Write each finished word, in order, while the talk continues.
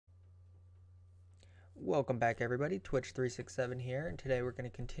Welcome back, everybody. Twitch367 here, and today we're going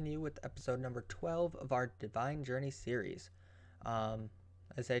to continue with episode number 12 of our Divine Journey series. I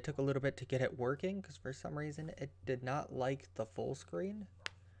say it took a little bit to get it working because for some reason it did not like the full screen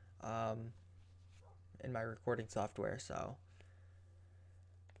in my recording software. So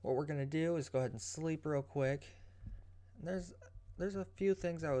what we're going to do is go ahead and sleep real quick. And there's a few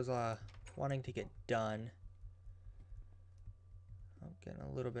things I was wanting to get done. I'm getting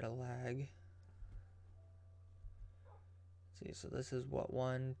a little bit of lag. See, so this is what,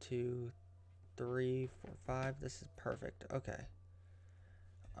 1, 2, 3, 4, 5. This is perfect. Okay.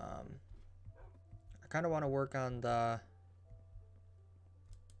 I kind of want to work on the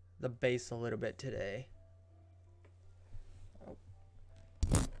base a little bit today. Oh.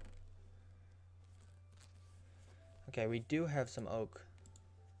 Okay, we do have some oak.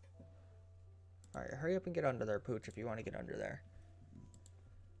 All right, hurry up and get under there, Pooch, if you want to get under there.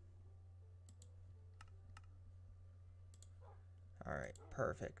 All right,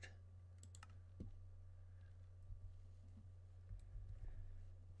 perfect.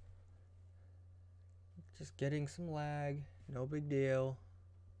 Just getting some lag, no big deal.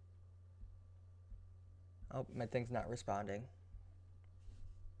 Oh, my thing's not responding.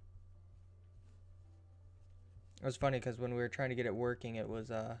 It was funny because when we were trying to get it working, it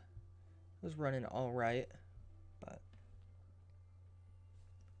was running all right, but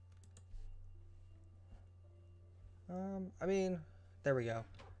I mean, there we go.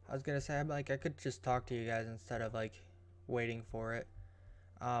 I was gonna say, I could just talk to you guys instead of like waiting for it.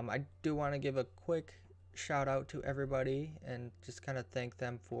 I do want to give a quick shout out to everybody and just kind of thank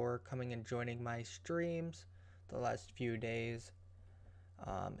them for coming and joining my streams the last few days.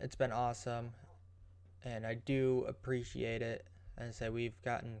 It's been awesome, and I do appreciate it. As I say, we've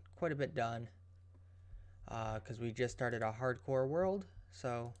gotten quite a bit done because we just started a hardcore world.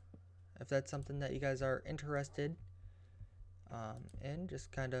 So if that's something that you guys are interested in,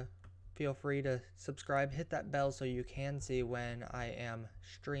 just kind of feel free to subscribe, hit that bell so you can see when I am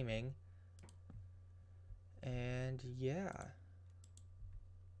streaming. And yeah,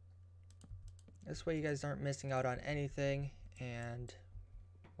 this way you guys aren't missing out on anything. And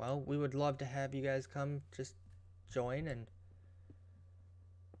well, we would love to have you guys come just join and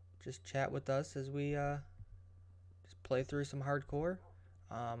just chat with us as we just play through some hardcore.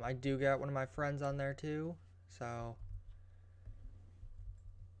 I do got one of my friends on there too, so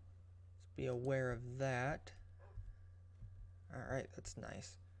just be aware of that. Alright, that's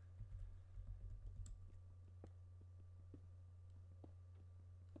nice.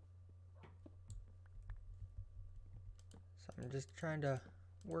 So I'm just trying to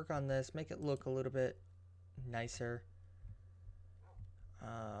work on this, make it look a little bit nicer.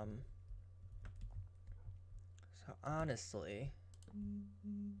 So honestly,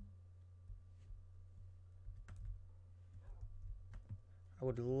 I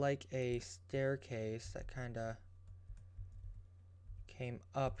would like a staircase that kind of came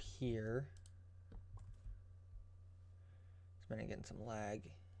up here. It's been getting some lag.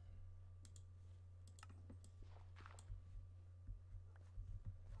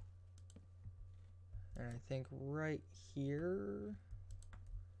 And I think right here,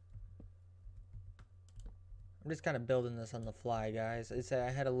 I'm just kind of building this on the fly, guys. I say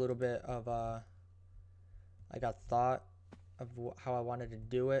I had a little bit of like a thought of how I wanted to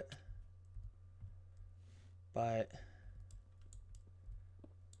do it, but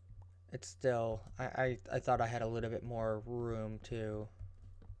it's still, I thought I had a little bit more room to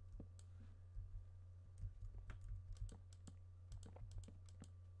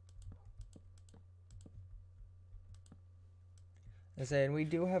and we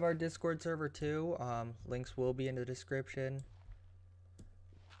do have our Discord server too. Links will be in the description.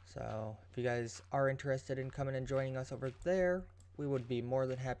 So if you guys are interested in coming and joining us over there, we would be more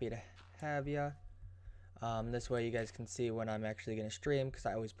than happy to have you. This way you guys can see when I'm actually going to stream, because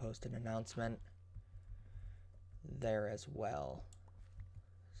I always post an announcement there as well.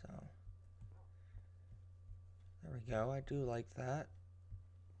 So there we go. I do like that.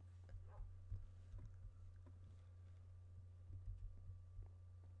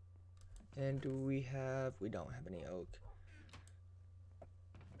 And do we have, we don't have any oak.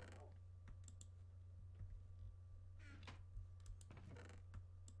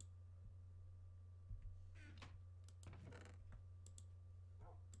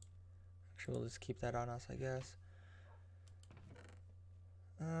 Actually, we'll just keep that on us, I guess.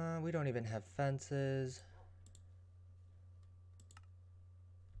 We don't even have fences.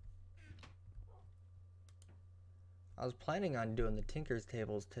 I was planning on doing the Tinker's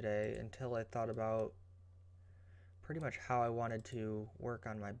tables today until I thought about pretty much how I wanted to work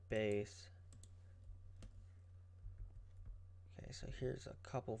on my base. Okay, so here's a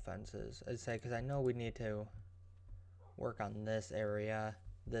couple fences. I'd say, because I know we need to work on this area.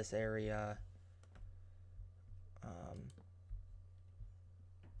 There's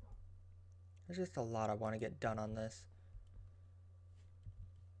just a lot I want to get done on this.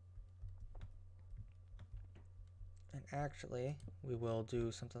 And actually, we will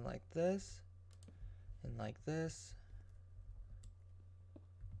do something like this and like this.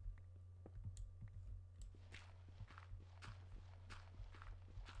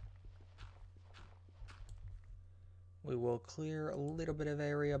 We will clear a little bit of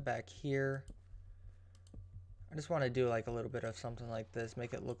area back here. I just want to do like a little bit of something like this,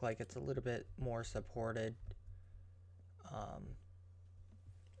 make it look like it's a little bit more supported.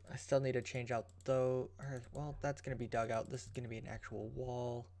 I still need to change out though, well, that's going to be dug out. This is going to be an actual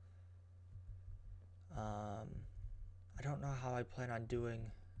wall. I don't know how I plan on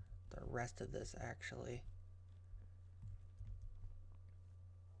doing the rest of this actually.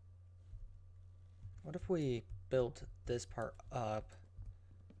 What if we built this part up?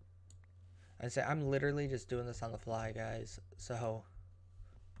 I'd say I'm literally just doing this on the fly, guys, so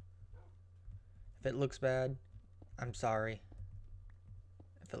if it looks bad, I'm sorry.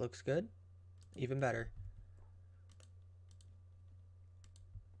 If it looks good, even better.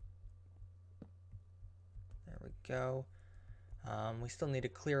 There we go. We still need to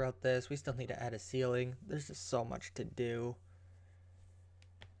clear out this. We still need to add a ceiling. There's just so much to do.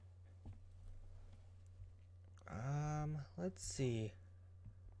 Let's see.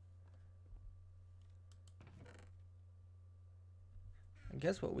 I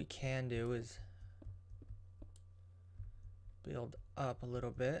guess what we can do is build up a little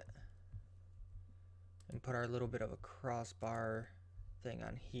bit and put our little bit of a crossbar thing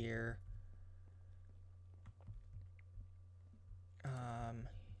on here. I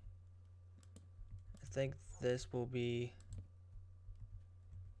think this will be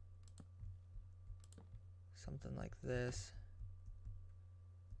something like this.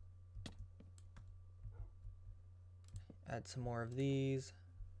 Add some more of these.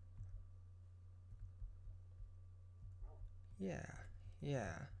 Yeah.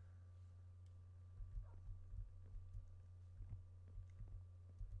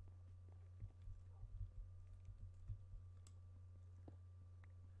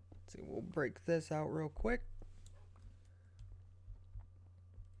 Let's see, we'll break this out real quick.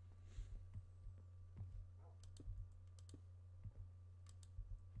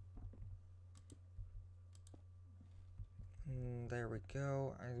 There we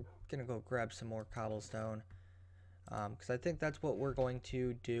go. I'm gonna go grab some more cobblestone, because I think that's what we're going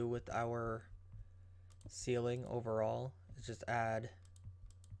to do with our ceiling overall, is just add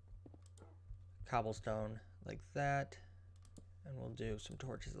cobblestone like that, and we'll do some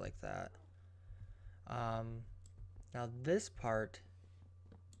torches like that. Now this part,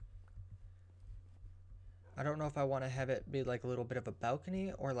 I don't know if I want to have it be like a little bit of a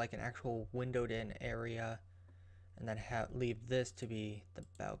balcony or like an actual windowed in area, and then leave this to be the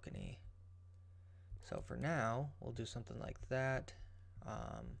balcony. So for now, we'll do something like that.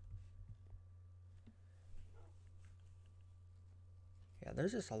 Yeah,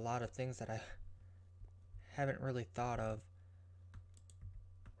 there's just a lot of things that I haven't really thought of.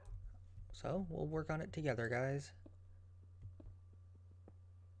 So we'll work on it together, guys.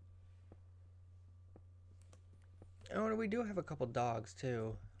 Oh, and we do have a couple dogs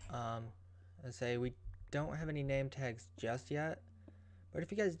too. I say we don't have any name tags just yet, but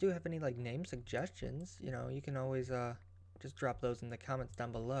if you guys do have any like name suggestions, you know, you can always just drop those in the comments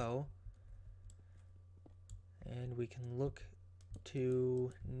down below, and we can look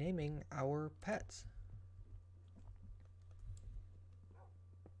to naming our pets.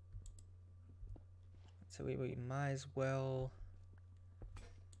 So we might as well.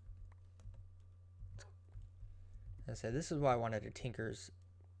 I say this is why I wanted a Tinker's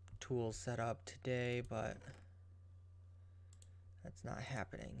tools set up today, but that's not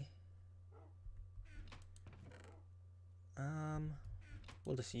happening.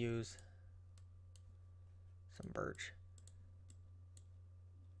 We'll just use some birch.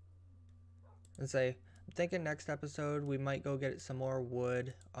 And say, I'm thinking next episode we might go get some more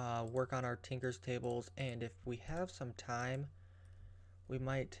wood, work on our Tinker's tables, and if we have some time, we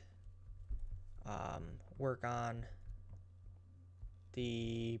might work on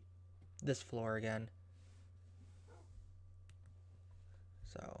this floor again.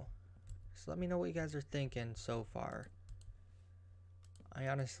 So just let me know what you guys are thinking so far. I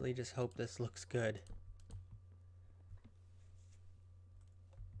honestly just hope this looks good.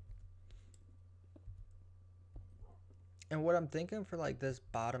 And what I'm thinking for like this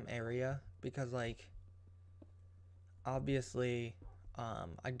bottom area, because like obviously,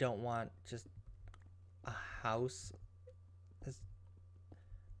 I don't want just a house. I'm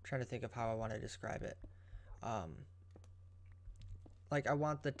trying to think of how I want to describe it. Like I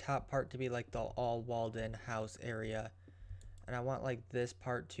want the top part to be like the all walled in house area, and I want like this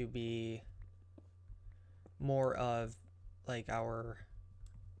part to be more of like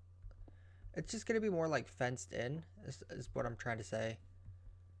it's just gonna be more like fenced in is what I'm trying to say.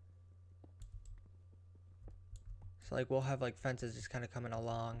 So like we'll have like fences just kind of coming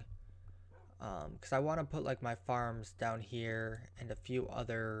along, because I want to put like my farms down here and a few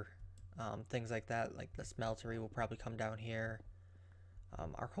other things like that. Like the smeltery will probably come down here.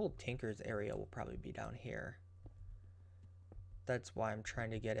 Our whole Tinker's area will probably be down here. That's why I'm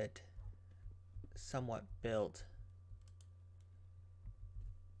trying to get it somewhat built.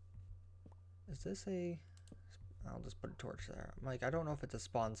 Is this a... I'll just put a torch there. I'm like, I don't know if it's a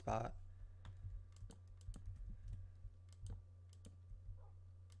spawn spot.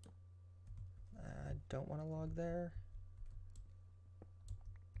 I don't want to log there.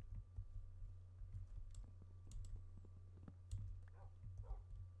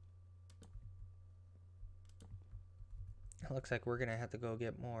 It looks like we're gonna have to go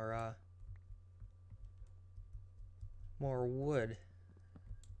get more wood.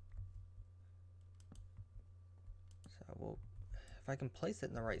 So we'll, if I can place it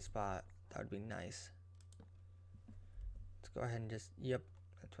in the right spot, that would be nice. Let's go ahead and just, yep,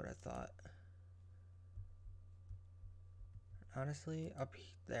 that's what I thought. Honestly, up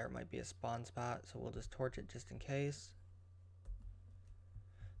there might be a spawn spot, so we'll just torch it just in case.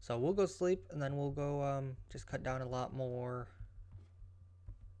 So we'll go sleep, and then we'll go just cut down a lot more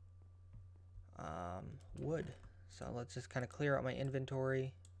wood. So let's just kind of clear out my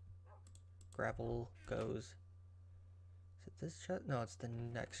inventory. Gravel goes. Is it this chest? No, it's the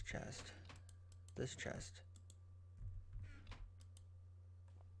next chest. This chest.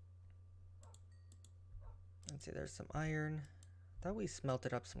 Let's see, there's some iron. Thought we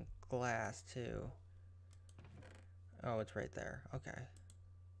smelted up some glass too. Oh, it's right there. Okay.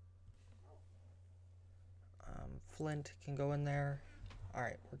 Flint can go in there.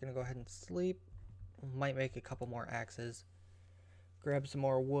 Alright, we're gonna go ahead and sleep. Might make a couple more axes. Grab some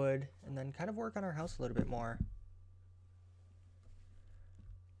more wood, and then kind of work on our house a little bit more.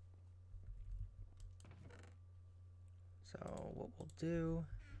 So what we'll do...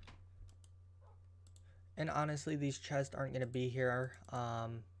 And honestly, these chests aren't gonna be here.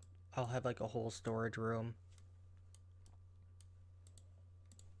 I'll have like a whole storage room.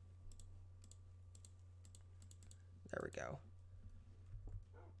 There we go.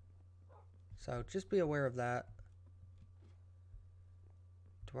 So just be aware of that.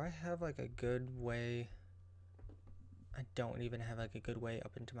 Do I have like a good way? I don't even have like a good way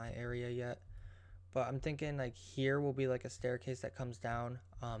up into my area yet. But I'm thinking like here will be like a staircase that comes down.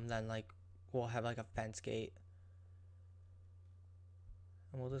 Then like we'll have like a fence gate.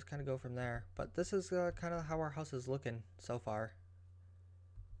 And we'll just kind of go from there. But this is kind of how our house is looking so far.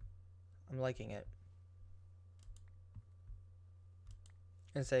 I'm liking it.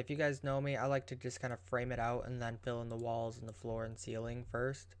 And say, if you guys know me, I like to just kind of frame it out and then fill in the walls and the floor and ceiling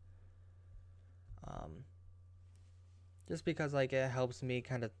first. Just because like it helps me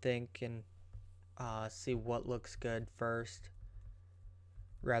kind of think and see what looks good first,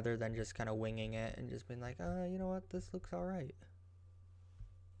 rather than just kind of winging it and just being like, you know what, this looks all right.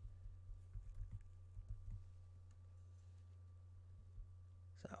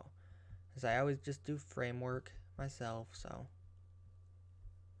 So, as I always just do framework myself, so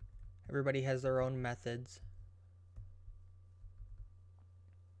everybody has their own methods.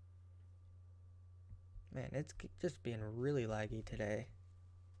 Man, it's just being really laggy today.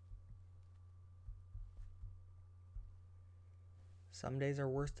 Some days are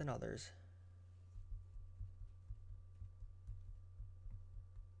worse than others.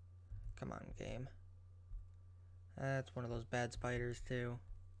 Come on, game. That's one of those bad spiders too.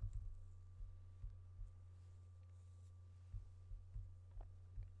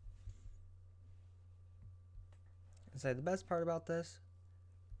 So the best part about this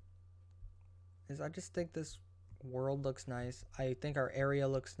is I just think this world looks nice. I think our area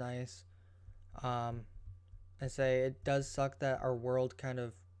looks nice. I say it does suck that our world kind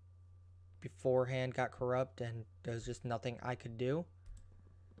of beforehand got corrupt and there's just nothing I could do.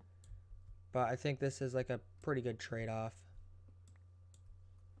 But I think this is like a pretty good trade-off.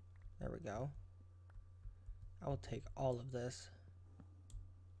 There we go. I will take all of this.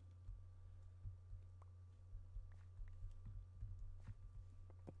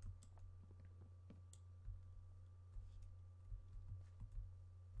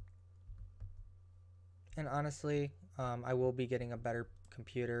 And honestly, I will be getting a better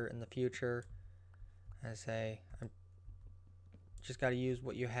computer in the future. I say, I'm just got to use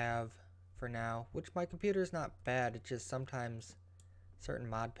what you have for now, which my computer is not bad. It's just sometimes certain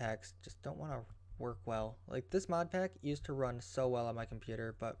mod packs just don't want to work well. Like this mod pack used to run so well on my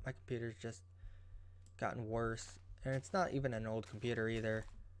computer, but my computer's just gotten worse. And it's not even an old computer either.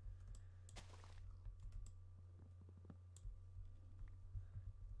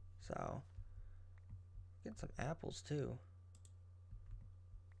 So, get some apples too.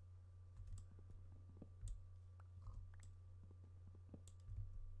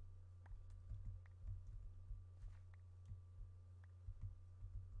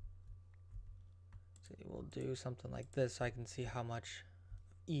 See, we'll do something like this so I can see how much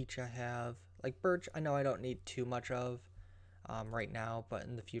each I have. Like birch, I know I don't need too much of right now, but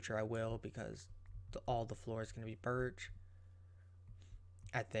in the future I will because all the floor is going to be birch.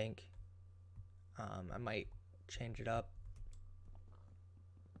 I think. I might change it up.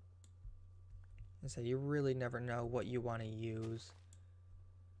 And so you really never know what you want to use.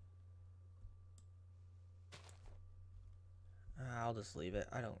 I'll just leave it.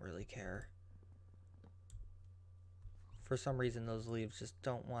 I don't really care. For some reason those leaves just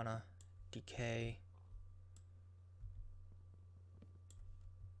don't want to decay.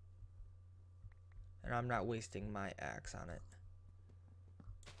 And I'm not wasting my axe on it.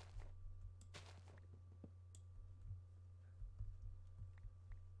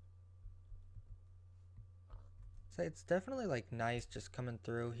 So it's definitely like nice just coming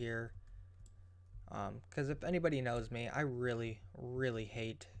through here. Because if anybody knows me, I really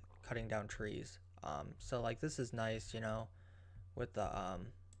hate cutting down trees. So like this is nice, you know, with the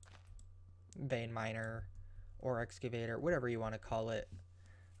vein miner or excavator, whatever you want to call it,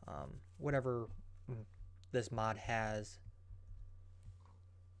 whatever this mod has,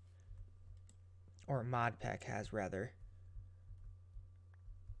 or mod pack has rather.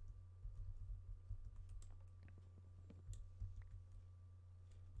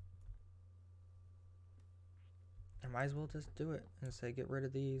 I might as well just do it and say get rid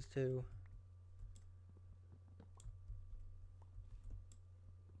of these too.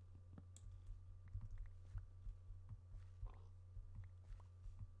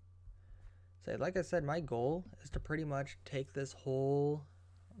 So like I said, my goal is to pretty much take this whole,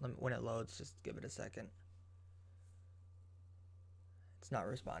 when it loads, just give it a second. It's not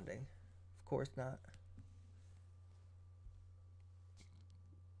responding. Of course not.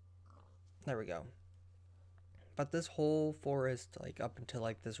 There we go. But this whole forest, like up until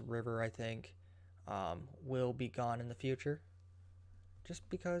like this river, I think, will be gone in the future. Just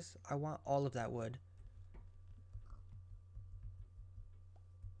because I want all of that wood.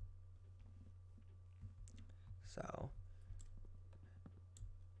 So,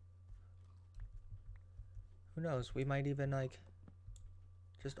 who knows? We might even like,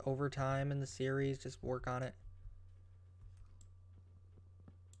 just over time in the series, just work on it.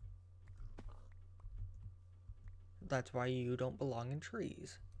 That's why you don't belong in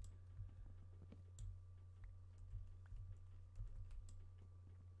trees.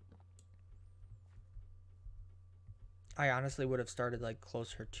 I honestly would have started like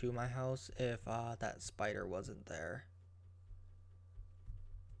closer to my house if that spider wasn't there.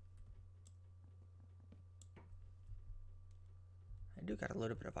 I do got a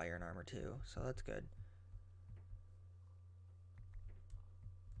little bit of iron armor too, so that's good.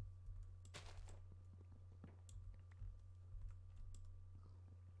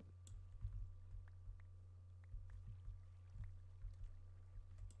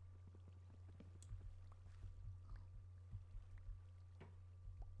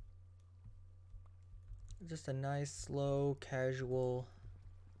 Just a nice, slow, casual,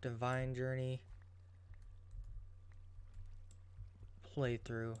 divine journey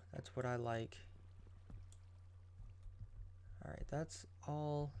playthrough. That's what I like. Alright, that's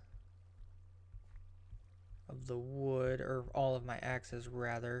all of the wood, or all of my axes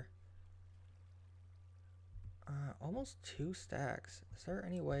rather. Almost 2 stacks. Is there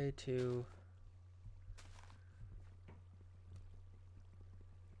any way to...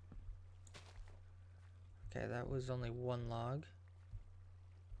 Okay, that was only 1 log.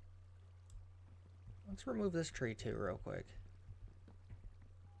 Let's remove this tree too real quick.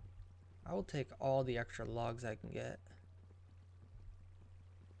 I will take all the extra logs I can get.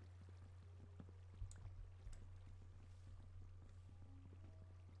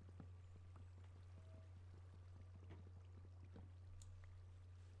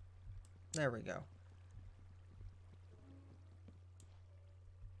 There we go.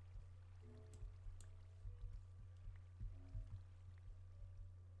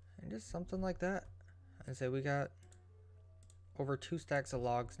 And just something like that. And say we got over 2 stacks of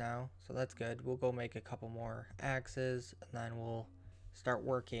logs now, so that's good. We'll go make a couple more axes, and then we'll start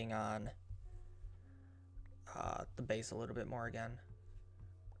working on the base a little bit more again.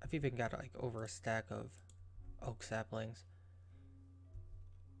 I've even got like over a stack of oak saplings.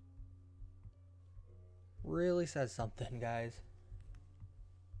 Really says something, guys.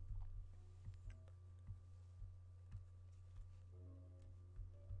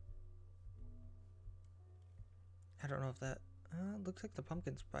 I don't know if that looks like the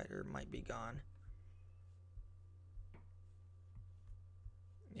pumpkin spider might be gone.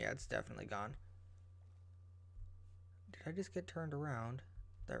 Yeah, it's definitely gone. Did I just get turned around?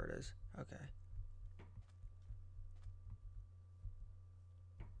 There it is. Okay.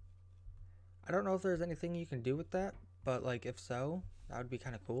 I don't know if there's anything you can do with that, but like if so, that would be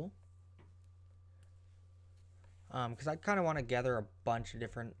kind of cool. Because I kind of want to gather a bunch of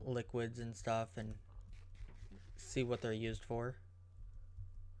different liquids and stuff and see what they're used for.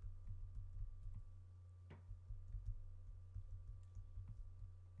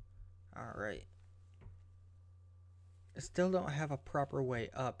 Alright. Still don't have a proper way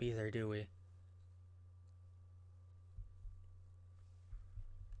up either, do we?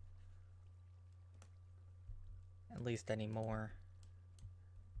 At least anymore.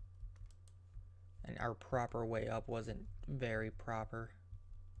 And our proper way up wasn't very proper.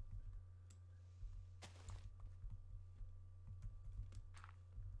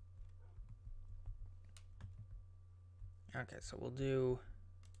 Okay, so we'll do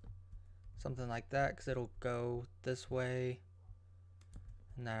something like that because it'll go this way.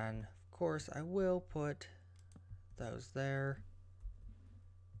 And then, of course, I will put those there.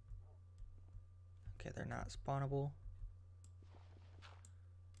 Okay, they're not spawnable.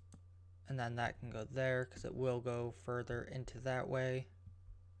 And then that can go there because it will go further into that way.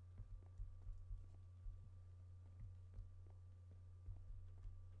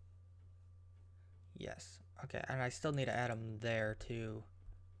 Yes. Okay, and I still need to add them there too.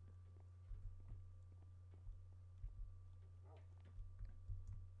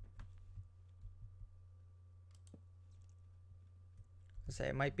 I say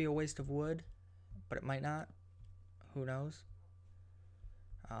it might be a waste of wood, but it might not. Who knows?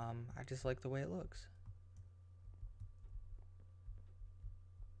 I just like the way it looks.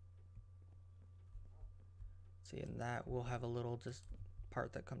 See, and that will have a little just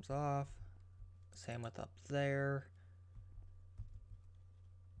part that comes off. Same with up there.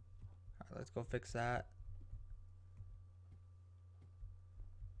 Alright, let's go fix that.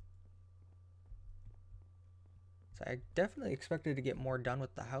 So I definitely expected to get more done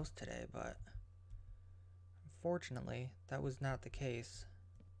with the house today, but unfortunately, that was not the case.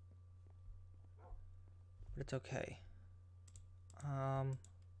 But it's okay. Go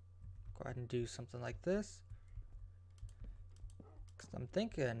ahead and do something like this. Because I'm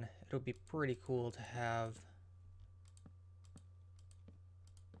thinking it'll be pretty cool to have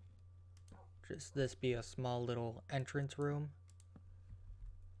just this be a small little entrance room.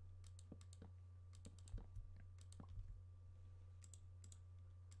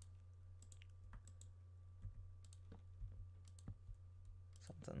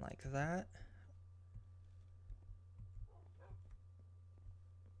 Something like that.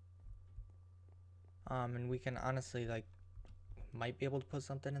 And we can honestly, like, might be able to put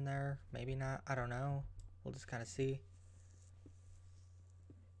something in there. Maybe not. I don't know. We'll just kind of see.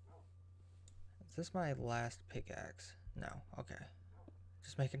 Is this my last pickaxe? No. Okay.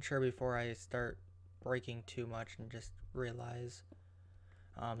 Just making sure before I start breaking too much and just realize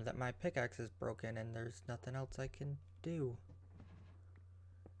that my pickaxe is broken and there's nothing else I can do.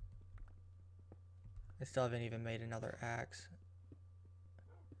 I still haven't even made another axe.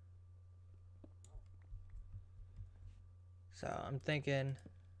 So I'm thinking,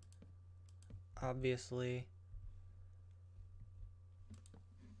 obviously,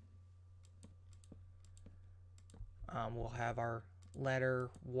 we'll have our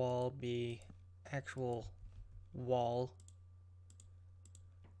ladder wall be actual wall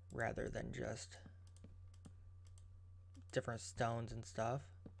rather than just different stones and stuff.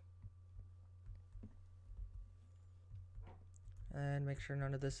 And make sure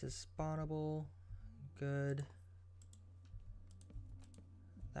none of this is spawnable. Good.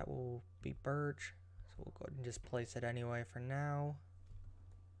 That will be birch, so we'll go ahead and just place it anyway for now.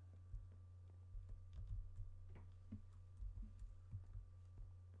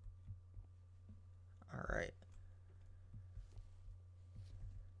 Alright.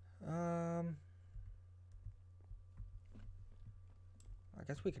 I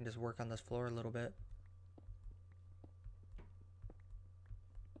guess we can just work on this floor a little bit.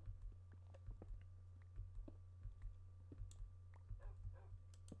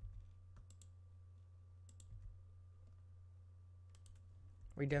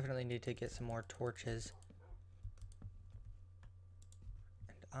 We definitely need to get some more torches.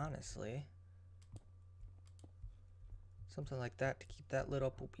 And honestly, something like that to keep that lit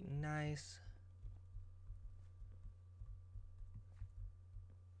up will be nice.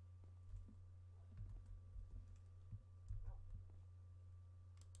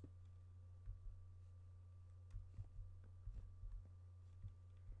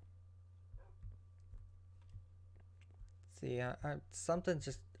 See, something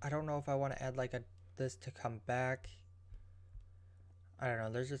just, I don't know if I want to add like this to come back. I don't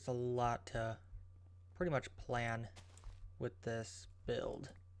know, there's just a lot to pretty much plan with this build.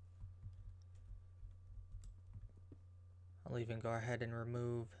 I'll even go ahead and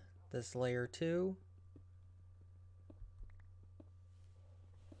remove this layer 2.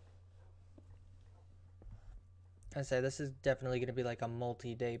 I say this is definitely going to be like a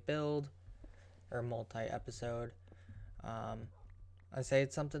multi-day build or multi-episode. I say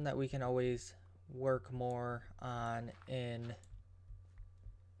it's something that we can always work more on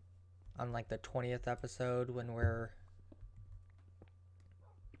on like the 20th episode when we're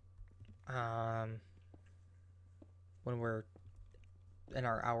in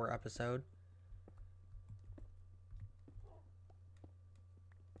our hour episode.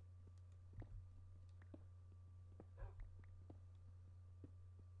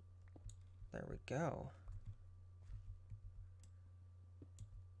 There we go.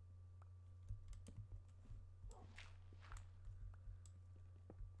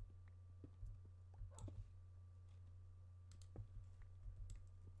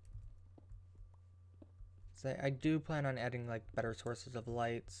 So I do plan on adding like better sources of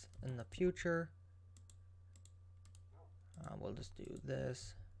lights in the future. We'll just do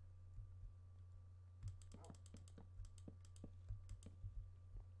this.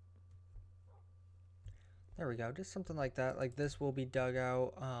 There we go, just something like that. Like this will be dug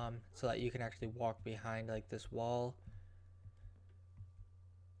out so that you can actually walk behind like this wall.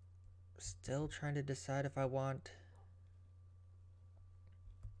 Still trying to decide if I want...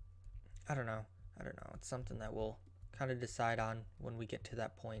 I don't know. It's something that we'll kind of decide on when we get to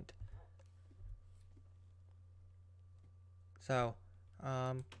that point. So,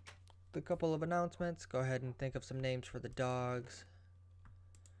 the couple of announcements. Go ahead and think of some names for the dogs.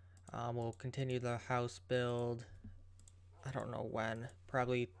 We'll continue the house build. I don't know when.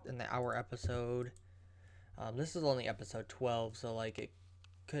 Probably in the hour episode. This is only episode 12, so like it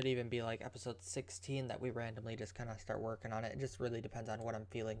could even be like episode 16 that we randomly just kind of start working on it. It just really depends on what I'm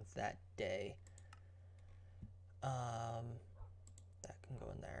feeling that day. That can go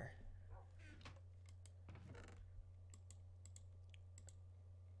in there.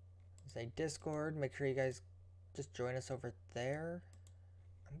 Say Discord, make sure you guys just join us over there.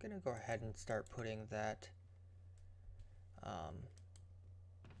 I'm gonna go ahead and start putting that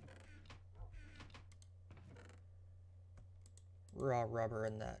raw rubber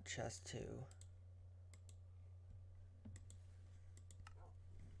in that chest too.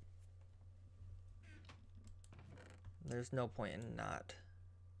 There's no point in not.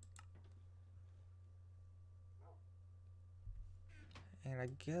 And I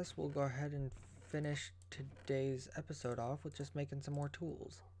guess we'll go ahead and finish today's episode off with just making some more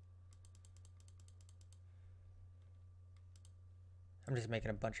tools. I'm just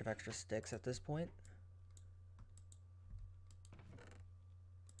making a bunch of extra sticks at this point.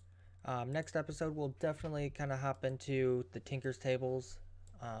 Next episode, we'll definitely kind of hop into the Tinker's tables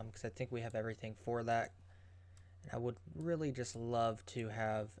because I think we have everything for that. And I would really just love to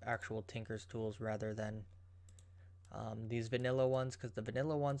have actual Tinker's tools rather than these vanilla ones, because the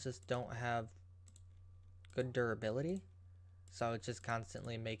vanilla ones just don't have good durability. So it's just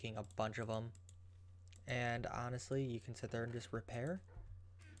constantly making a bunch of them. And honestly, you can sit there and just repair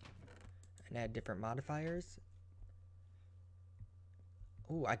and add different modifiers.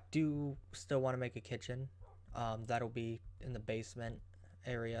 Ooh, I do still want to make a kitchen. That'll be in the basement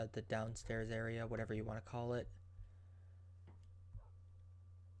area, the downstairs area, whatever you want to call it.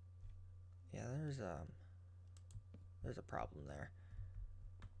 Yeah, there's a problem there.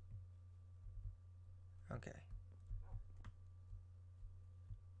 Okay.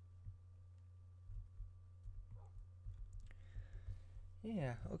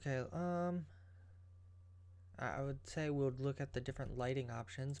 Yeah, okay, I would say we'll look at the different lighting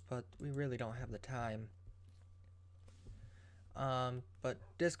options, but we really don't have the time. But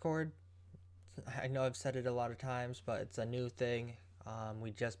Discord, I know I've said it a lot of times, but it's a new thing.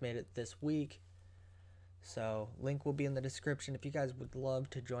 We just made it this week. So link will be in the description. If you guys would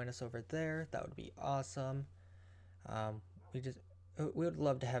love to join us over there, that would be awesome. We would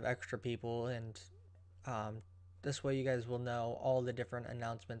love to have extra people and this way you guys will know all the different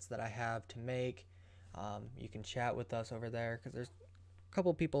announcements that I have to make. You can chat with us over there because there's a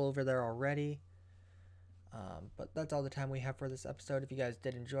couple people over there already. But that's all the time we have for this episode. If you guys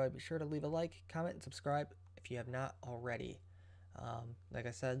did enjoy, be sure to leave a like, comment, and subscribe if you have not already. Like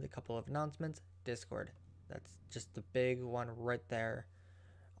I said, a couple of announcements. Discord. That's just the big one right there.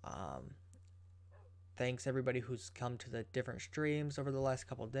 Thanks everybody who's come to the different streams over the last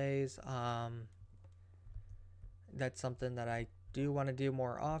couple of days. That's something that I do want to do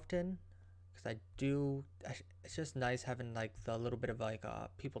more often, because it's just nice having like the little bit of like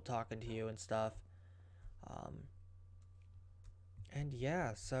people talking to you and stuff. And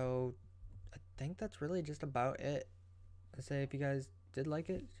yeah, so I think that's really just about it. I say if you guys did like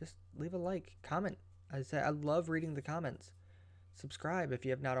it, just leave a like, comment. I say I love reading the comments. Subscribe if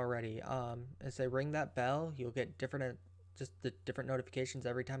you have not already. I say ring that bell. You'll get different notifications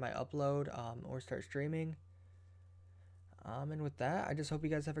every time I upload or start streaming. And with that, I just hope you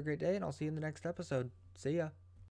guys have a great day, and I'll see you in the next episode. See ya.